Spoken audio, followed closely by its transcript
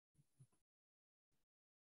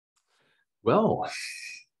Well,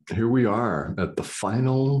 here we are at the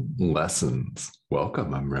final lessons.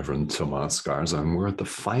 Welcome, I'm Reverend Tomas Garza, and we're at the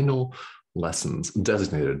final lessons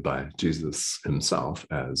designated by Jesus himself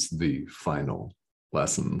as the final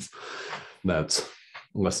lessons. That's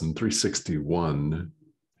lesson 361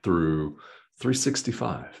 through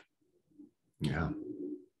 365. Yeah.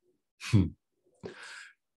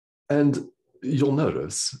 And you'll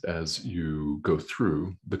notice as you go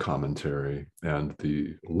through the commentary and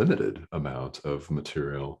the limited amount of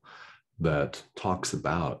material that talks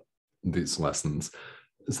about these lessons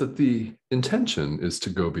is that the intention is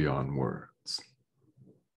to go beyond words.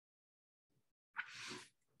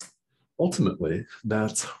 Ultimately,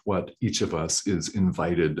 that's what each of us is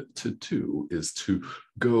invited to do, is to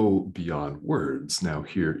go beyond words. Now,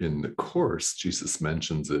 here in the Course, Jesus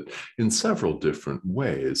mentions it in several different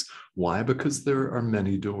ways. Why? Because there are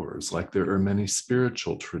many doors, like there are many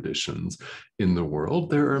spiritual traditions in the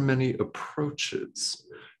world. There are many approaches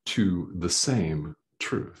to the same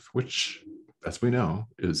truth, which, as we know,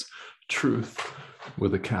 is truth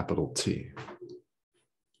with a capital T.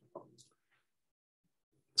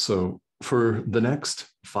 So for the next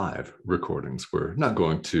 5 recordings, we're not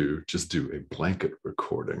going to just do a blanket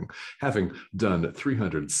recording. Having done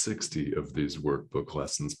 360 of these workbook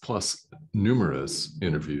lessons, plus numerous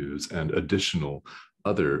interviews and additional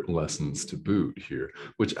other lessons to boot here,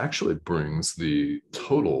 which actually brings the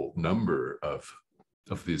total number of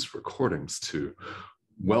these recordings to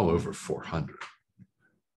well over 400.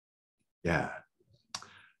 Yeah.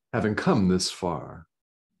 Having come this far,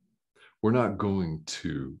 we're not going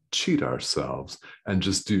to cheat ourselves and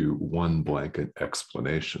just do one blanket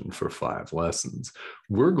explanation for 5 lessons.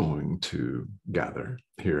 We're going to gather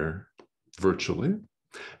here virtually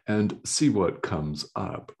and see what comes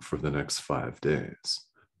up for the next 5 days.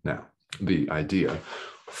 Now, the idea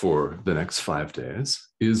for the next 5 days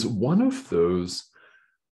is one of those,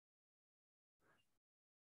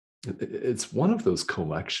 it's one of those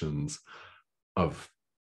collections of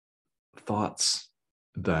thoughts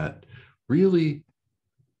that really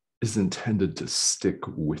is intended to stick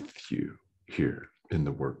with you here in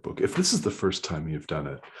the workbook. If this is the first time you've done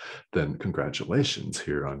it, then congratulations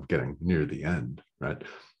here on getting near the end, right?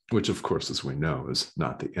 Which, of course, as we know, is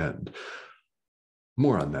not the end.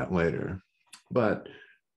 More on that later. But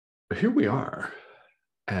here we are,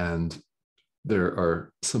 and there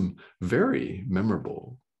are some very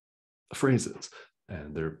memorable phrases,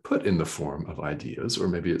 and they're put in the form of ideas, or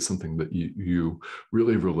maybe it's something that you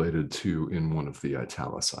really related to in one of the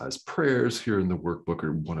italicized prayers here in the workbook,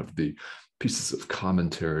 or one of the pieces of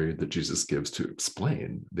commentary that Jesus gives to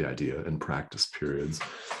explain the idea in practice periods.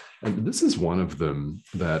 And this is one of them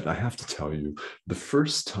that I have to tell you, the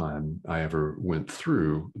first time I ever went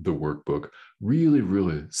through the workbook really,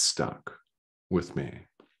 really stuck with me.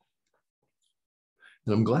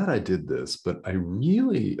 And I'm glad I did this, but I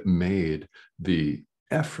really made the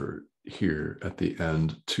effort here at the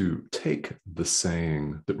end to take the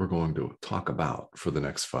saying that we're going to talk about for the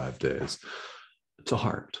next 5 days to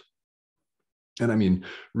heart. And I mean,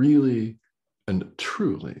 really and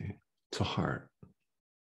truly to heart.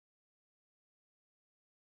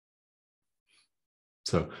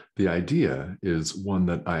 So the idea is one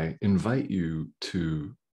that I invite you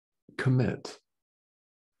to commit,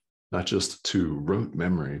 not just to rote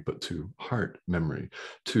memory, but to heart memory,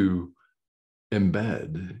 to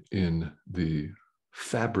embed in the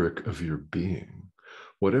fabric of your being.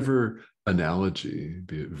 Whatever analogy,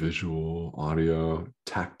 be it visual, audio,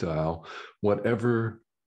 tactile, whatever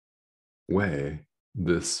way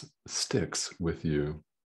this sticks with you,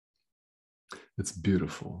 it's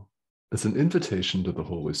beautiful. It's an invitation to the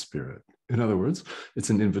Holy Spirit. In other words, it's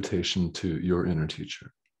an invitation to your inner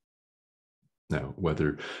teacher. Now,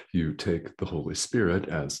 whether you take the Holy Spirit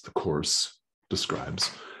as the Course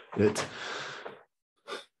describes it,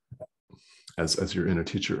 as your inner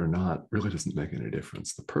teacher or not, really doesn't make any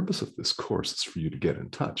difference. The purpose of this course is for you to get in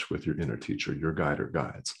touch with your inner teacher, your guide or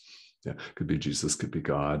guides. Yeah, could be Jesus, could be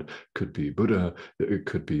God, could be Buddha, it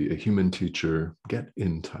could be a human teacher. Get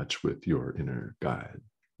in touch with your inner guide,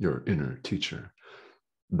 your inner teacher.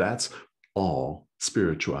 That's all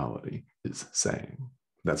spirituality is saying.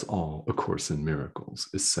 That's all A Course in Miracles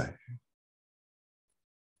is saying.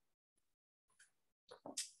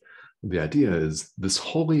 The idea is, this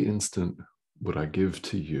holy instant would I give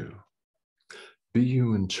to you. Be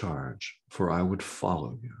you in charge, for I would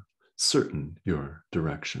follow you. Certain your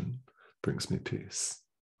direction brings me peace.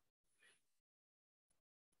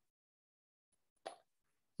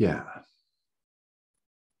 Yeah.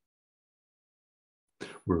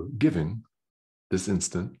 We're giving this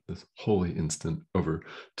instant, this holy instant, over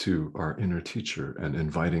to our inner teacher and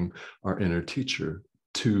inviting our inner teacher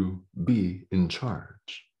to be in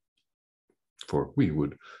charge. For we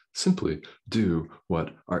would simply do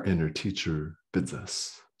what our inner teacher bids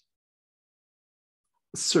us,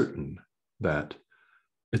 certain that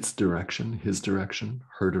its direction, his direction,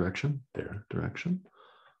 her direction, their direction,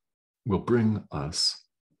 will bring us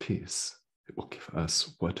peace. It will give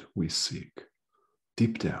us what we seek.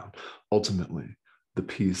 Deep down, ultimately, the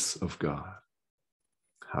peace of God.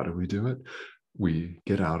 How do we do it? We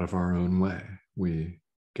get out of our own way. We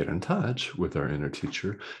get in touch with our inner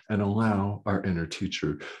teacher and allow our inner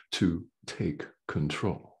teacher to take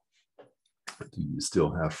control. Do you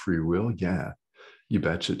still have free will? Yeah, you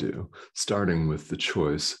bet you do. Starting with the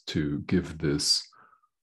choice to give this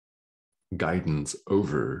guidance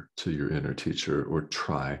over to your inner teacher or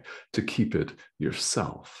try to keep it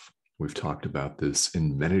yourself. We've talked about this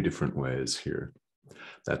in many different ways here.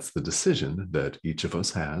 That's the decision that each of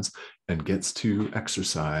us has and gets to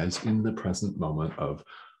exercise in the present moment of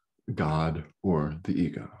God or the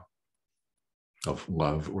ego, of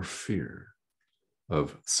love or fear,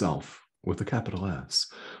 of self with a capital S,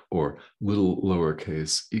 or little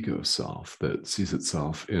lowercase ego self that sees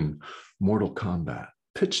itself in mortal combat,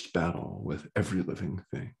 pitched battle with every living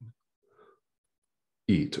thing.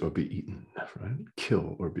 Eat or be eaten, right?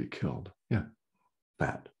 Kill or be killed. Yeah,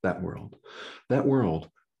 that world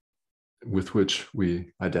with which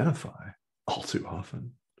we identify all too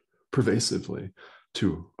often, pervasively,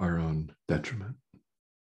 to our own detriment.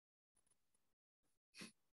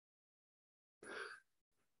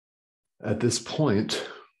 At this point,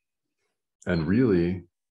 and really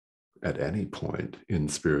at any point in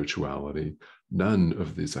spirituality, none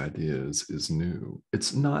of these ideas is new.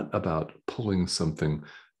 It's not about pulling something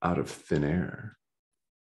out of thin air.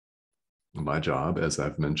 My job, as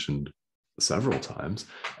I've mentioned several times,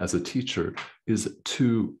 as a teacher, is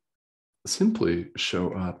to simply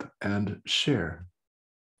show up and share.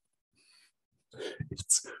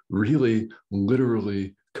 It's really,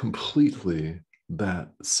 literally, completely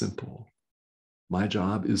that simple. My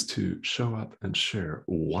job is to show up and share.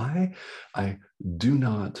 Why? I do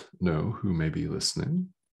not know who may be listening.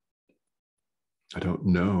 I don't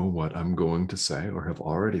know what I'm going to say or have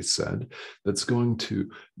already said that's going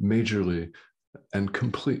to majorly and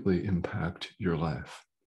completely impact your life.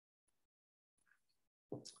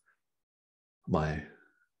 My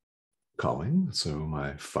calling, so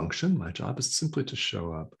my function, my job is simply to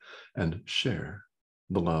show up and share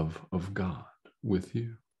the love of God with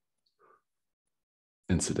you.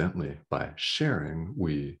 Incidentally, by sharing,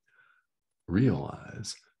 we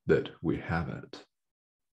realize that we have it.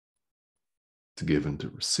 To give and to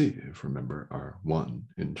receive, remember, are one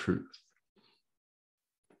in truth.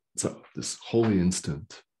 So this holy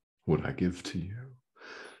instant would I give to you.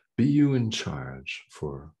 Be you in charge,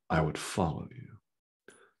 for I would follow you.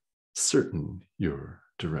 Certain your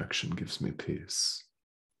direction gives me peace.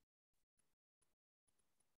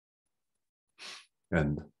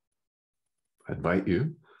 And I invite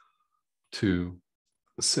you to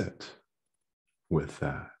sit with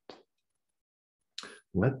that.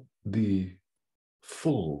 Let the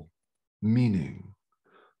full meaning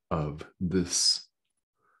of this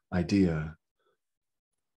idea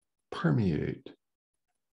permeate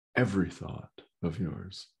every thought of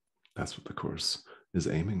yours. That's what the Course is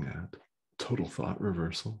aiming at. Total thought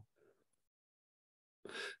reversal.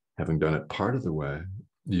 Having done it part of the way,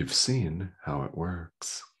 you've seen how it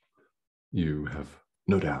works. You have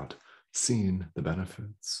no doubt seen the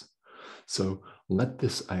benefits. So let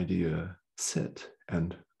this idea sit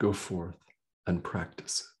and go forth and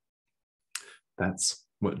practice it. That's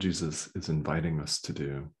what Jesus is inviting us to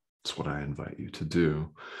do. It's what I invite you to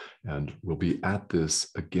do. And we'll be at this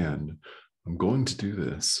again. I'm going to do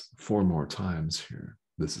this 4 more times here.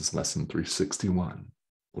 This is lesson 361,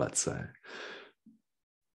 let's say.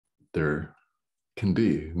 There can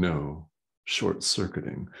be no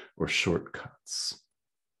short-circuiting or shortcuts,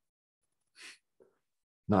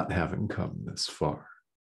 not having come this far.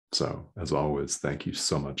 So, as always, thank you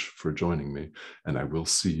so much for joining me, and I will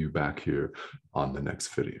see you back here on the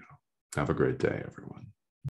next video. Have a great day, everyone.